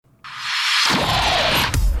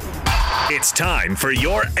It's time for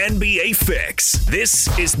your NBA fix.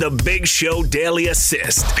 This is the Big Show Daily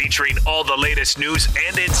Assist, featuring all the latest news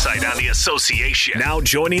and insight on the association. Now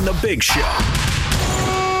joining the Big Show,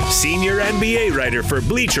 senior NBA writer for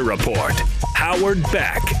Bleacher Report, Howard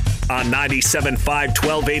Beck, on 97.5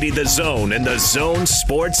 1280 The Zone and the Zone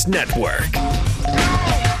Sports Network.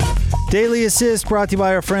 Daily Assist brought to you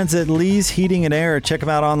by our friends at Lee's Heating and Air. Check them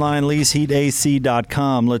out online,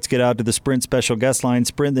 leesheatac.com. Let's get out to the Sprint special guest line.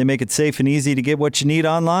 Sprint, they make it safe and easy to get what you need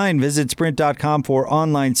online. Visit sprint.com for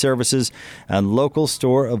online services and local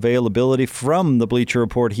store availability. From the Bleacher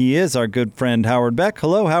Report, he is our good friend Howard Beck.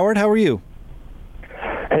 Hello, Howard. How are you?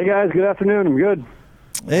 Hey, guys. Good afternoon. I'm good.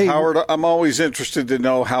 Hey, Howard, I'm always interested to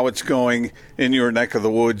know how it's going in your neck of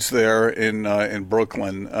the woods there in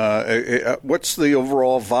Brooklyn. What's the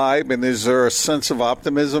overall vibe, and is there a sense of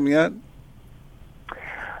optimism yet?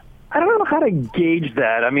 I don't know how to gauge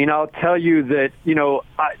that. I mean, I'll tell you that,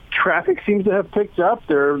 traffic seems to have picked up.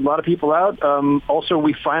 There are a lot of people out. Also,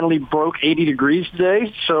 we finally broke 80 degrees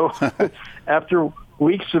today. So after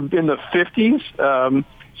weeks in the 50s,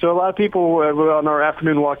 so a lot of people on our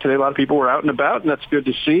afternoon walk today, a lot of people were out and about, and that's good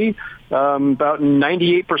to see. About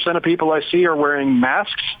 98% of people I see are wearing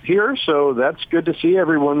masks here, so that's good to see.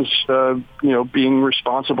 Everyone's, being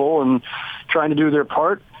responsible and trying to do their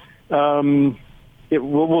part. We'll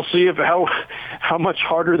see how much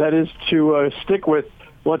harder that is to stick with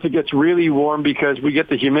once it gets really warm, because we get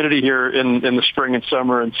the humidity here in the spring and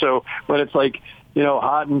summer, and so when it's like,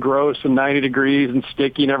 hot and gross and 90 degrees and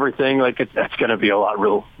sticky and everything, that's going to be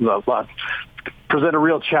present a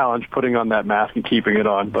real challenge putting on that mask and keeping it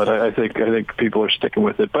on. But I think people are sticking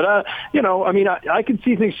with it. But, I can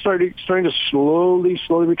see things starting to slowly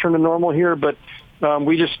return to normal here. But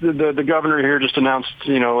the governor here just announced,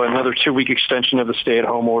 another 2-week extension of the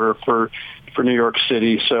stay-at-home order for New York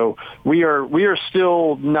City. So we are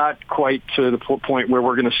still not quite to the point where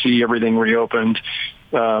we're going to see everything reopened.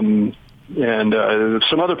 And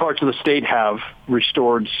some other parts of the state have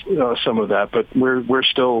restored some of that, but we're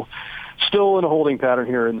still in a holding pattern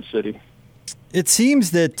here in the city. It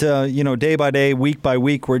seems that, day by day, week by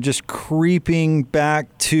week, we're just creeping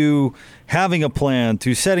back to having a plan,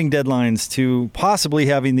 to setting deadlines, to possibly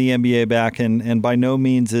having the NBA back, and by no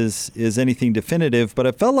means is anything definitive. But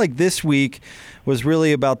I felt like this week was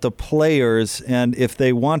really about the players and if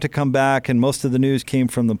they want to come back, and most of the news came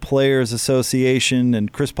from the Players Association,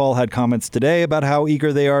 and Chris Paul had comments today about how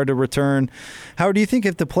eager they are to return. How do you think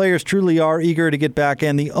if the players truly are eager to get back,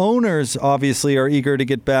 and the owners obviously are eager to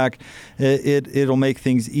get back, it'll make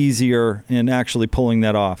things easier in actually pulling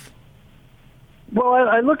that off? Well,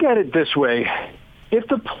 I look at it this way. If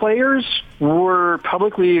the players were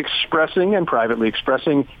publicly expressing and privately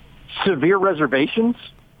expressing severe reservations,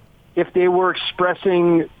 if they were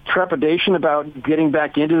expressing trepidation about getting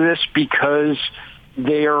back into this because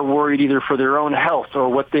they are worried either for their own health or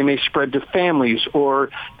what they may spread to families, or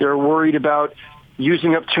they're worried about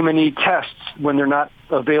using up too many tests when they're not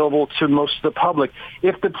available to most of the public.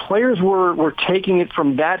 If the players were taking it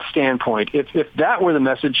from that standpoint, if that were the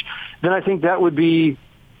message, then I think that would be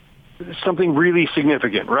something really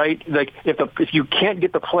significant, right? Like if you can't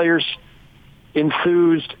get the players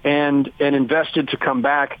enthused and invested to come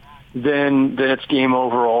back, then it's game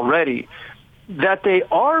over already. That they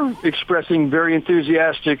are expressing very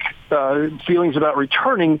enthusiastic feelings about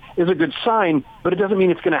returning is a good sign, but it doesn't mean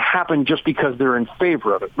it's going to happen just because they're in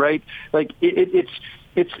favor of it, right? Like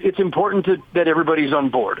it's important that everybody's on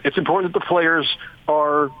board. It's important that the players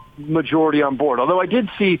are majority on board. Although I did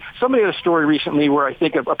see somebody had a story recently where I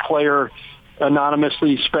think a player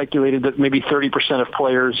anonymously speculated that maybe 30% of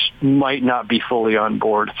players might not be fully on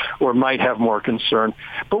board or might have more concern.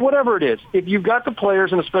 But whatever it is, if you've got the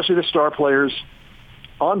players, and especially the star players,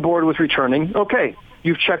 on board with returning, okay,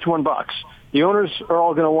 you've checked one box. The owners are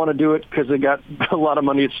all going to want to do it because they got a lot of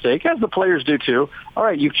money at stake, as the players do too. All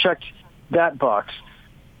right, you've checked that box.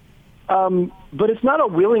 But it's not a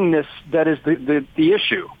willingness that is the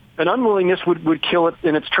issue. An unwillingness would kill it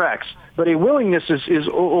in its tracks. But a willingness is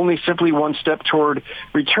only simply one step toward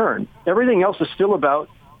return. Everything else is still about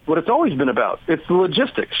what it's always been about. It's the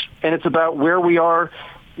logistics, and it's about where we are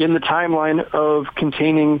in the timeline of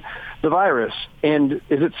containing the virus. And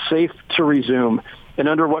is it safe to resume? And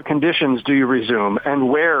under what conditions do you resume? And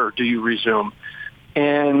where do you resume?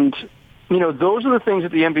 And, those are the things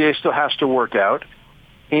that the NBA still has to work out.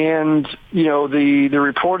 And, the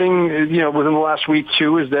reporting, within the last week,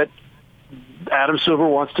 too, is that Adam Silver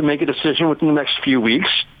wants to make a decision within the next few weeks.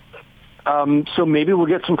 So maybe we'll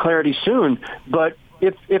get some clarity soon. But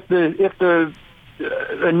if the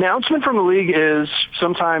announcement from the league is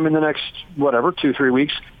sometime in the next, 2-3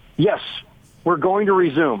 weeks, yes, we're going to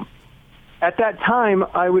resume. at that time,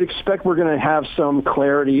 I would expect we're going to have some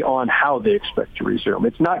clarity on how they expect to resume.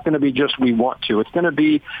 It's not going to be just we want to. It's going to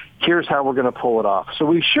be here's how we're going to pull it off.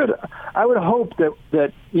 So I would hope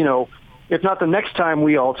that if not the next time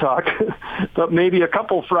we all talk, but maybe a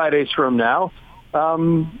couple Fridays from now,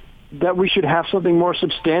 that we should have something more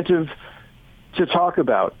substantive to talk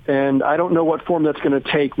about. And I don't know what form that's going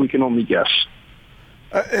to take. We can only guess.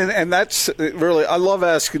 And that's really, I love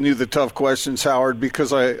asking you the tough questions, Howard,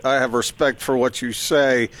 because I have respect for what you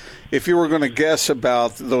say. If you were going to guess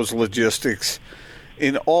about those logistics,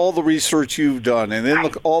 in all the research you've done and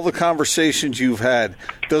in all the conversations you've had,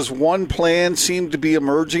 does one plan seem to be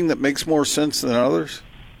emerging that makes more sense than others?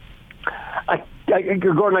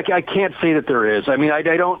 Gordon, I can't say that there is. I mean,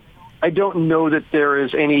 I don't know that there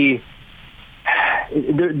is any.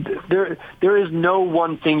 There is no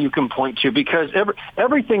one thing you can point to because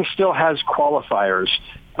everything still has qualifiers,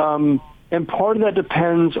 and part of that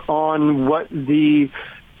depends on what the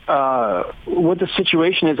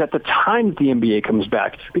situation is at the time that the NBA comes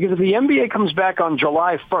back. Because if the NBA comes back on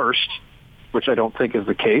July 1st, which I don't think is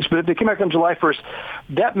the case, but if they come back on July 1st,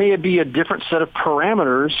 that may be a different set of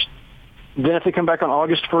parameters than if they come back on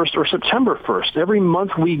August 1st or September 1st. Every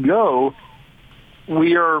month we go,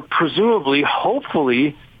 we are presumably,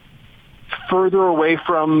 hopefully, further away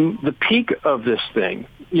from the peak of this thing,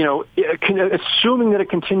 assuming that it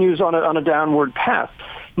continues on a downward path.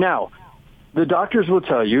 Now, the doctors will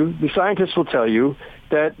tell you, the scientists will tell you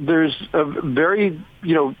that there's a very,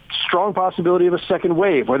 strong possibility of a second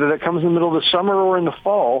wave, whether that comes in the middle of the summer or in the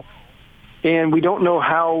fall, and we don't know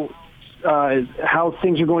how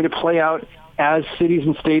things are going to play out as cities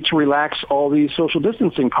and states relax all these social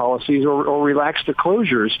distancing policies or relax the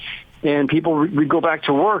closures and people go back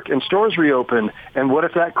to work and stores reopen. And what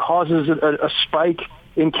if that causes a spike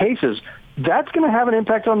in cases? That's going to have an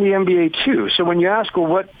impact on the NBA too. So when you ask, well,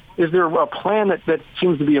 what is there a plan that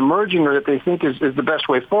seems to be emerging or that they think is the best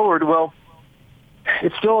way forward? Well,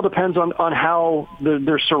 it still depends on how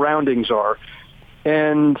their surroundings are.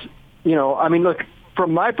 And, look,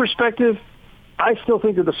 from my perspective, I still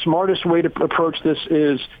think that the smartest way to approach this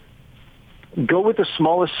is go with the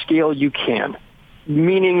smallest scale you can,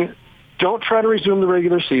 meaning don't try to resume the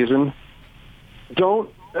regular season. Don't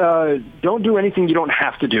do anything you don't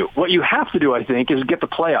have to do. What you have to do, I think, is get the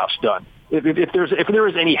playoffs done. If there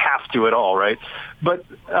is any have to at all, right? But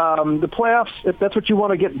the playoffs, if that's what you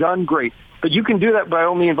want to get done, great. But you can do that by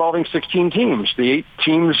only involving 16 teams, the 8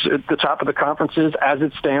 teams at the top of the conferences as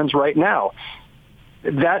it stands right now.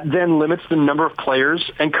 That then limits the number of players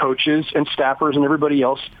and coaches and staffers and everybody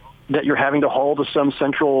else that you're having to haul to some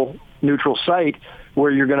central neutral site where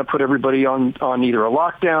you're going to put everybody on either a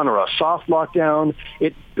lockdown or a soft lockdown.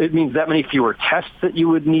 It means that many fewer tests that you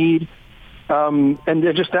would need, and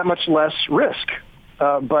they're just that much less risk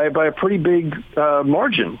by a pretty big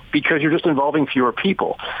margin because you're just involving fewer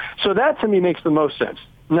people. So that to me makes the most sense.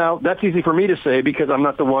 Now, that's easy for me to say because I'm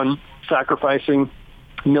not the one sacrificing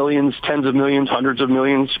millions, tens of millions, hundreds of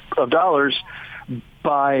millions of dollars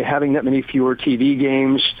by having that many fewer TV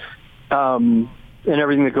games and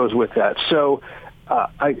everything that goes with that. So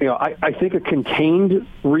I think a contained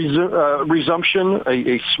resumption,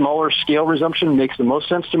 a smaller scale resumption makes the most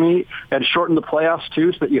sense to me, and shorten the playoffs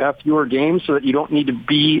too so that you have fewer games so that you don't need to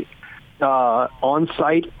be on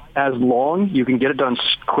site as long. You can get it done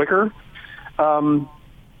quicker.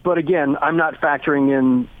 But again, I'm not factoring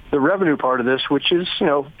in the revenue part of this, which is,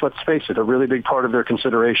 let's face it, a really big part of their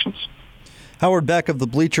considerations. Howard Beck of the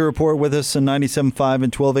Bleacher Report with us in 97.5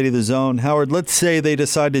 and 1280 The Zone. Howard, let's say they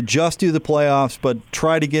decide to just do the playoffs but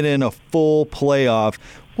try to get in a full playoff.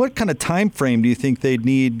 What kind of time frame do you think they'd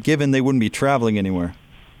need, given they wouldn't be traveling anywhere?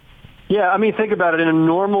 Yeah, think about it. In a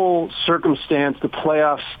normal circumstance, the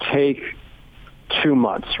playoffs take 2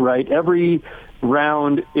 months, right? Every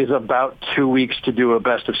round is about 2 weeks to do a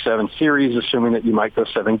best-of-7 series, assuming that you might go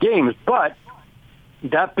 7 games. But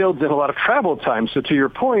that builds in a lot of travel time. So to your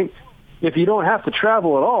point, if you don't have to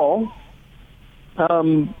travel at all,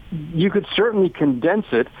 you could certainly condense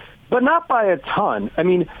it, but not by a ton.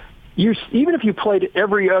 Even if you played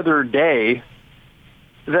every other day,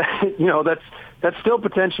 that's still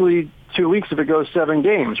potentially 2 weeks if it goes 7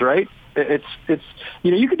 games, right? It's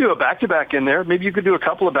you could do a back-to-back in there. Maybe you could do a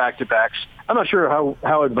couple of back-to-backs. I'm not sure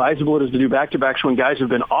how advisable it is to do back-to-backs when guys have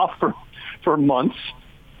been off for months.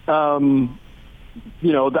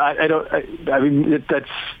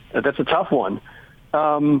 That's a tough one.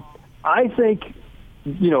 I think,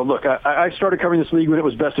 look, I started covering this league when it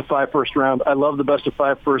was best-of-5 first round. I love the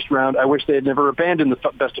best-of-5 first round. I wish they had never abandoned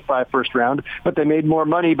the best-of-5 first round, but they made more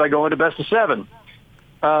money by going to best-of-7.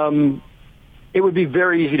 it would be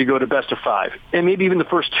very easy to go to best of 5, and maybe even the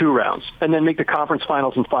first 2 rounds, and then make the conference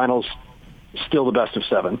finals and finals still the best of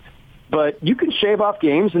 7. But you can shave off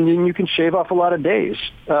games, and then you can shave off a lot of days.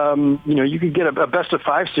 You could get a best of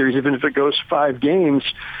 5 series, even if it goes 5 games,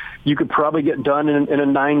 you could probably get done in a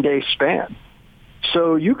 9-day span.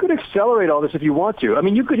 So you could accelerate all this if you want to. I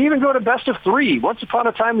mean, you could even go to best of 3. Once upon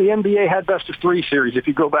a time, the NBA had best of 3 series, if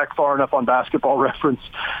you go back far enough on Basketball Reference.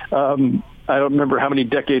 I don't remember how many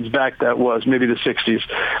decades back that was, maybe the 60s.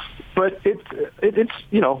 But it's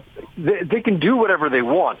they can do whatever they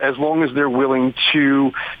want as long as they're willing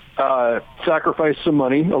to sacrifice some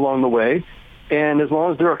money along the way, and as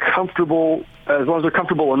long as they're comfortable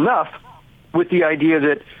enough with the idea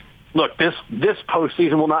that, look, this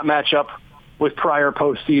postseason will not match up with prior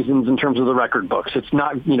postseasons in terms of the record books. It's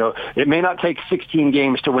not, it may not take 16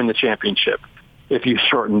 games to win the championship if you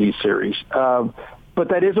shorten these series. But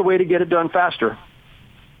that is a way to get it done faster.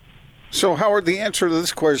 So, Howard, the answer to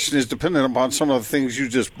this question is dependent upon some of the things you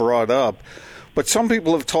just brought up. But some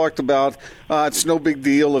people have talked about it's no big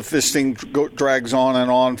deal if this thing drags on and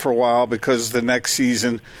on for a while, because the next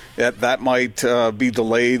season that might be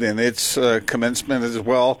delayed in its commencement as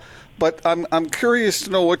well. But I'm curious to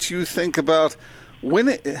know what you think about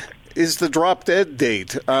when is the drop-dead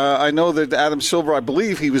date. I know that Adam Silver, I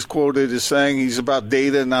believe he was quoted as saying he's about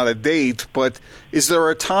data, not a date. But is there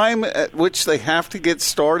a time at which they have to get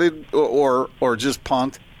started or just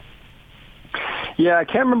punt? Yeah, I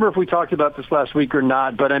can't remember if we talked about this last week or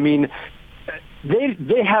not, but I mean,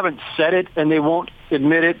 they haven't said it and they won't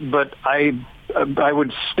admit it, but I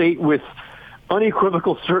would state with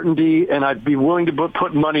unequivocal certainty, and I'd be willing to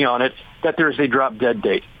put money on it, that there's a drop-dead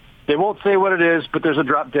date. They won't say what it is, but there's a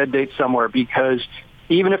drop-dead date somewhere, because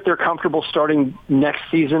even if they're comfortable starting next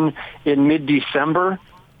season in mid-December,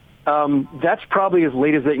 that's probably as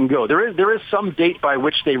late as they can go. There is some date by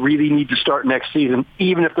which they really need to start next season,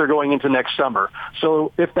 even if they're going into next summer.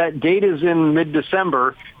 So if that date is in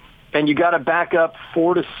mid-December and you got to back up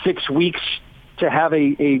 4 to 6 weeks to have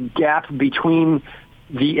a gap between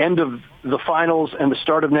the end of the finals and the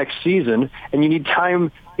start of next season, and you need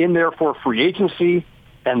time in there for free agency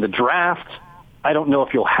and the draft, I don't know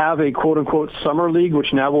if you'll have a quote-unquote summer league,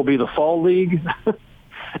 which now will be the fall league.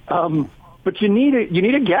 But you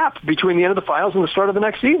need a gap between the end of the finals and the start of the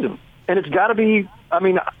next season. And it's got to be,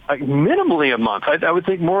 minimally a month. I would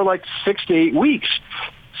think more like 6 to 8 weeks.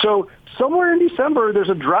 So somewhere in December, there's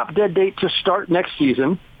a drop-dead date to start next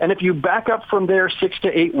season. And if you back up from there 6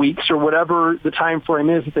 to 8 weeks or whatever the time frame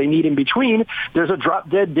is that they need in between, there's a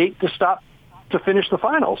drop-dead date to finish the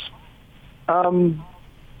finals.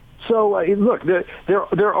 So, look,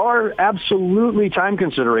 there are absolutely time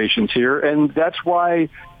considerations here, and that's why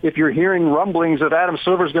if you're hearing rumblings that Adam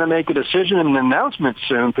Silver's going to make a decision and an announcement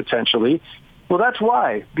soon, potentially, well, that's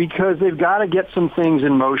why, because they've got to get some things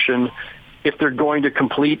in motion if they're going to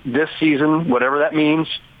complete this season, whatever that means,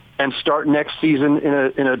 and start next season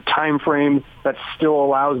in a time frame that still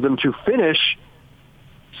allows them to finish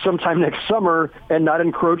sometime next summer and not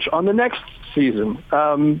encroach on the next season.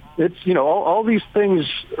 It's, all these things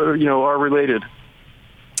are related.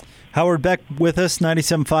 Howard Beck with us,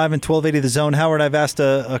 97.5 and 1280 The Zone. Howard, I've asked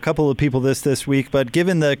a couple of people this week, but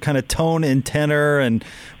given the kind of tone and tenor and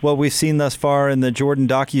what we've seen thus far in the Jordan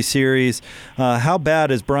docuseries, how bad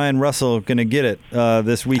is Brian Russell going to get it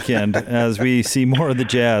this weekend as we see more of the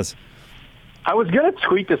Jazz? I was going to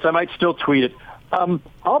tweet this. I might still tweet it.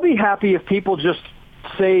 I'll be happy if people just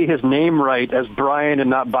say his name right as Brian and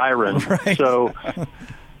not Byron. Right. So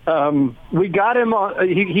we got him on.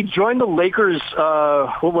 He joined the Lakers.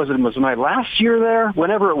 What was it? Was my last year there?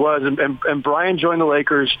 Whenever it was, and Brian joined the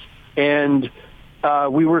Lakers, and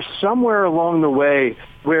we were somewhere along the way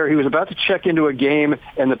where he was about to check into a game,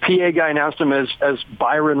 and the PA guy announced him as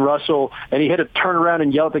Byron Russell, and he had to turn around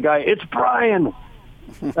and yell at the guy, "It's Brian!"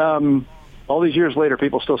 All these years later,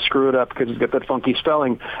 people still screw it up because it's got that funky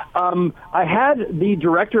spelling. I had the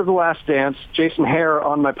director of The Last Dance, Jason Hare,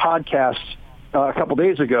 on my podcast a couple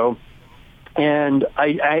days ago, and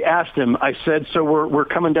I asked him, I said, so we're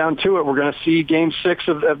coming down to it. We're going to see Game 6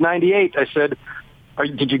 of 98. I said,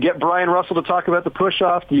 did you get Brian Russell to talk about the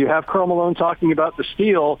push-off? Do you have Karl Malone talking about the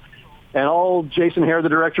steal? And all Jason Hare, the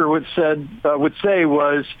director, would say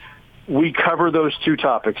was, we cover those two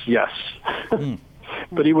topics, yes.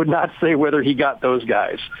 But he would not say whether he got those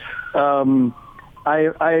guys. I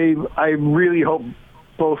really hope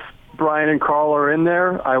both Brian and Karl are in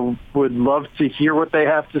there. I would love to hear what they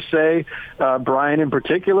have to say. Brian in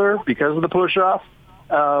particular, because of the push-off.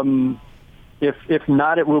 If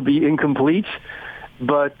not, it will be incomplete.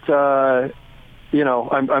 But there's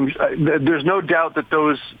no doubt that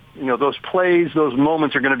those plays, those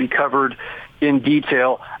moments are going to be covered in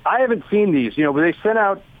detail. I haven't seen these, but they sent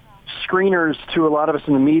out screeners to a lot of us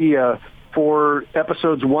in the media for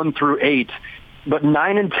episodes 1 through 8, but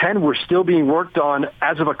 9 and 10 were still being worked on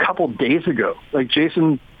as of a couple days ago. Like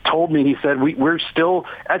Jason told me, he said, we're still,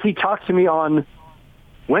 as he talked to me on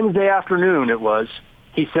Wednesday afternoon,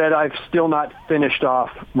 he said, I've still not finished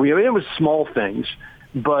off. It was small things,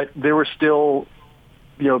 but they were still,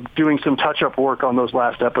 doing some touch-up work on those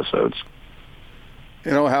last episodes.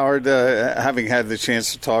 Howard, having had the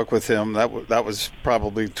chance to talk with him, that was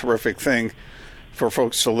probably a terrific thing for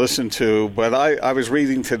folks to listen to. But I was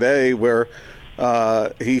reading today where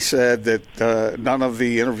he said that none of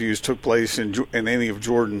the interviews took place in any of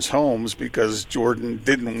Jordan's homes because Jordan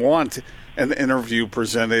didn't want an interview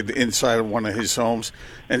presented inside of one of his homes.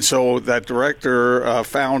 And so that director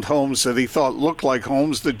found homes that he thought looked like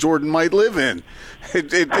homes that Jordan might live in.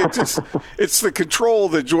 It's the control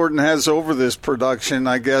that Jordan has over this production,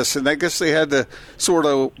 I guess. And I guess they had to sort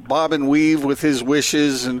of bob and weave with his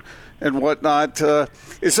wishes and whatnot.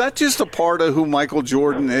 Is that just a part of who Michael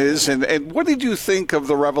Jordan is? And what did you think of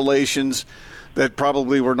the revelations that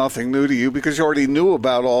probably were nothing new to you because you already knew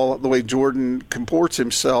about all the way Jordan comports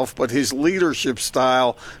himself, but his leadership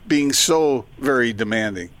style being so very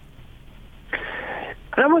demanding?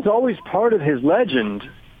 That was always part of his legend.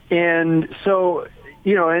 And so,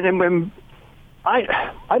 and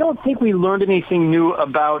I don't think we learned anything new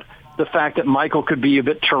about the fact that Michael could be a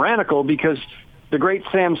bit tyrannical because the great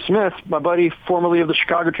Sam Smith, my buddy, formerly of the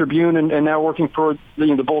Chicago Tribune and now working for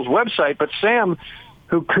the Bulls website, but Sam,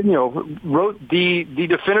 who wrote the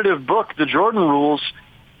definitive book, The Jordan Rules,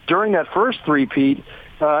 during that first three-peat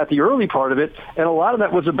at the early part of it, and a lot of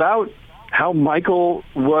that was about how Michael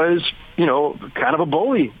was, kind of a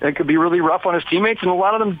bully and could be really rough on his teammates, and a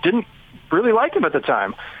lot of them didn't really like him at the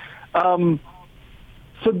time.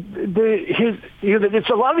 So it's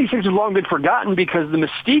a lot of these things have long been forgotten because the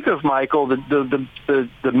mystique of Michael,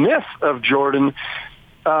 the myth of Jordan,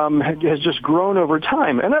 has just grown over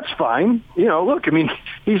time, and that's fine. Look,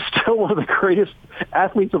 he's still one of the greatest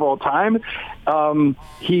athletes of all time.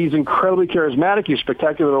 He's incredibly charismatic. He's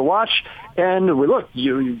spectacular to watch. And look,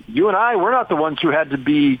 you and I, we're not the ones who had to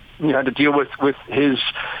deal with his,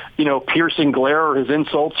 piercing glare or his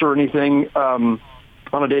insults or anything on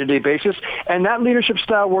a day-to-day basis. And that leadership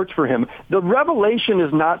style worked for him. The revelation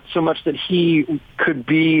is not so much that he could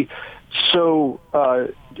be so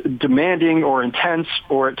demanding or intense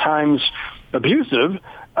or at times abusive.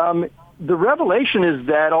 The revelation is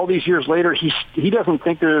that all these years later, he doesn't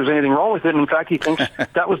think there's anything wrong with it. In fact, he thinks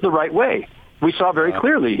that was the right way. We saw very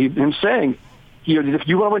clearly him saying, if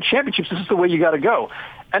you want to win championships, this is the way you got to go.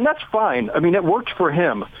 And that's fine. It worked for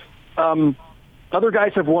him. Other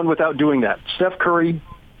guys have won without doing that. Steph Curry,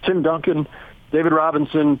 Tim Duncan, David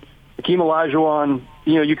Robinson, Hakeem Olajuwon.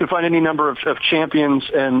 You can find any number of champions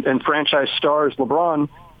and franchise stars, LeBron,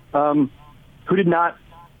 who did not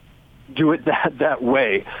do it that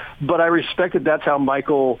way. But I respect that that's how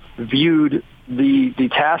Michael viewed the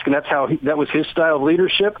task, and that was his style of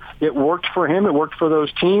leadership. It worked for him. It worked for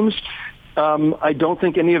those teams. I don't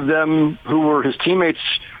think any of them who were his teammates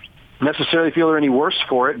necessarily feel they're any worse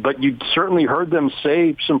for it, but you certainly heard them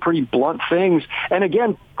say some pretty blunt things. And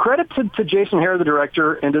again, credit to Jason Hare, the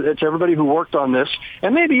director, and to everybody who worked on this,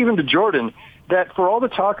 and maybe even to Jordan, that for all the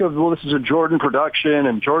talk of, well, this is a Jordan production,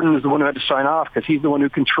 and Jordan is the one who had to sign off because he's the one who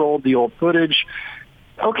controlled the old footage.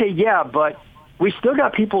 Okay, yeah, but we still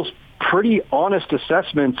got people's pretty honest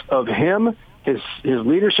assessments of him, his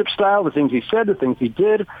leadership style, the things he said, the things he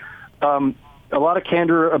did, a lot of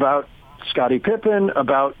candor about Scottie Pippen,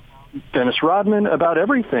 about Dennis Rodman, about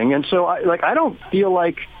everything. And so I don't feel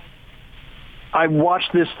like I watch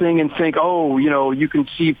this thing and think, you can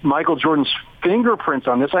see Michael Jordan's fingerprints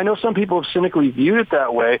on this. I know some people have cynically viewed it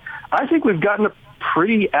that way. I think we've gotten a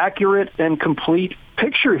pretty accurate and complete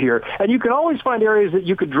picture here. And you can always find areas that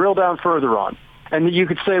you could drill down further on. And that you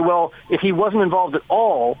could say, well, if he wasn't involved at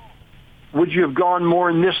all, would you have gone more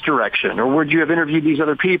in this direction? Or would you have interviewed these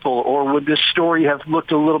other people? Or would this story have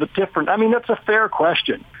looked a little bit different? That's a fair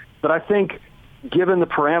question. But I think given the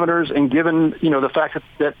parameters and given, the fact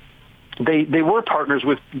that they were partners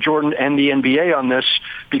with Jordan and the NBA on this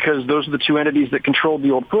because those are the two entities that controlled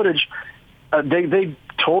the old footage, they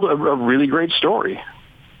told a really great story.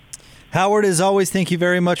 Howard, as always, thank you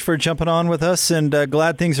very much for jumping on with us, and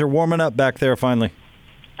glad things are warming up back there finally.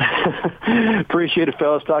 Appreciate it,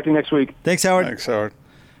 fellas. Talk to you next week. Thanks, Howard. Thanks, Howard.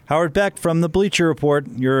 Howard Beck from the Bleacher Report,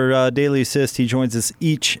 your daily assist. He joins us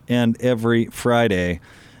each and every Friday.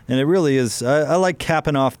 And it really is. I like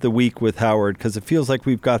capping off the week with Howard because it feels like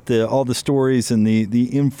we've got all the stories and the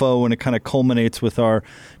info, and it kind of culminates with our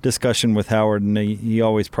discussion with Howard, and he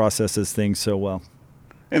always processes things so well.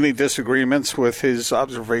 Any disagreements with his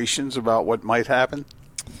observations about what might happen?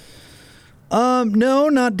 No,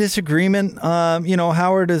 not disagreement.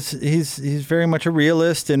 Howard he's very much a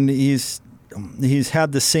realist, and he's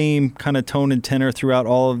had the same kind of tone and tenor throughout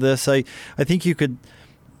all of this. I think you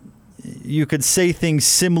could say things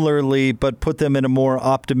similarly, but put them in a more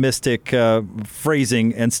optimistic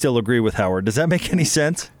phrasing and still agree with Howard. Does that make any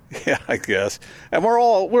sense? Yeah, I guess. And we're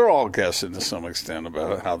all guessing to some extent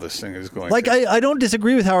about how this thing is going. I don't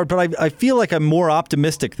disagree with Howard, but I feel like I'm more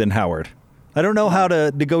optimistic than Howard. I don't know how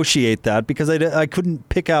to negotiate that because I couldn't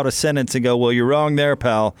pick out a sentence and go, well, you're wrong there,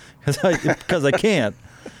 pal, because I can't.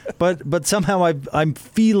 But somehow I'm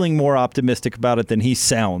feeling more optimistic about it than he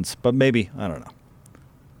sounds. But maybe, I don't know.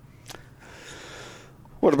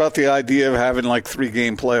 What about the idea of having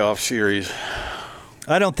 3-game playoff series?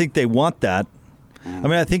 I don't think they want that. I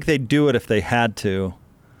mean, I think they'd do it if they had to.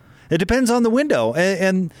 It depends on the window.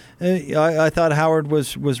 And I thought Howard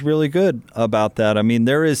was really good about that. I mean,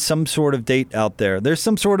 there is some sort of date out there. There's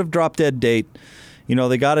some sort of drop-dead date.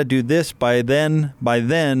 They got to do this by then,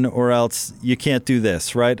 or else you can't do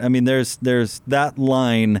this, right? I mean, there's that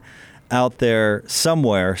line out there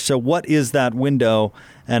somewhere. So what is that window,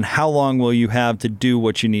 and how long will you have to do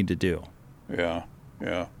what you need to do? Yeah.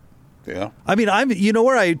 I mean,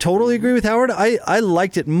 where I totally agree with Howard? I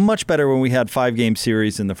liked it much better when we had 5-game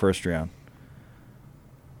series in the first round.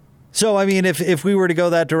 So, I mean, if we were to go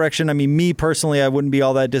that direction, I mean, me personally, I wouldn't be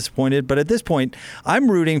all that disappointed. But at this point, I'm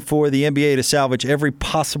rooting for the NBA to salvage every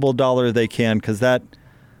possible dollar they can because that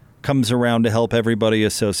comes around to help everybody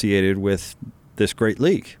associated with this great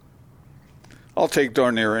league. I'll take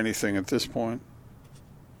darn near anything at this point.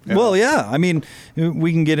 Yeah. Well, yeah. I mean,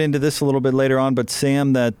 we can get into this a little bit later on, but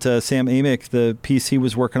Sam Amick, the piece he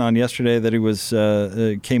was working on yesterday that he was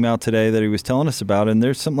came out today that he was telling us about, and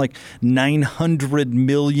there's something like $900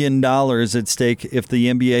 million at stake if the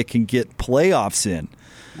NBA can get playoffs in.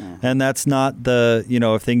 And that's not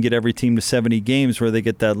if they can get every team to 70 games where they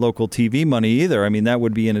get that local TV money either. I mean, that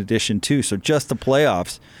would be in addition too. So just the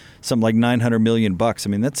playoffs, something like $900 million. I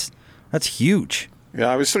mean, that's huge. Yeah,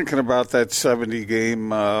 I was thinking about that 70-game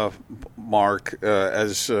mark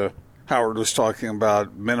as Howard was talking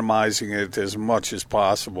about minimizing it as much as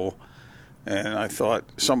possible. And I thought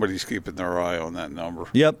somebody's keeping their eye on that number.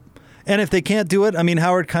 Yep. And if they can't do it, I mean,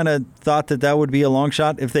 Howard kind of thought that would be a long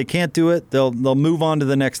shot. If they can't do it, they'll move on to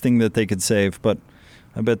the next thing that they could save. But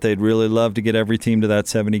I bet they'd really love to get every team to that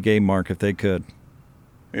 70-game mark if they could.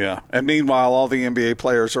 Yeah. And meanwhile, all the NBA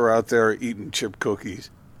players are out there eating chip cookies.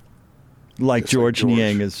 Like George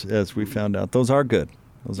Niang, as we found out. Those are good.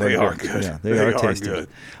 They are good. Yeah, they are tasty. Good.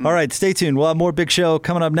 All right, stay tuned. We'll have more Big Show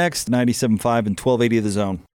coming up next, 97.5 and 1280 The Zone.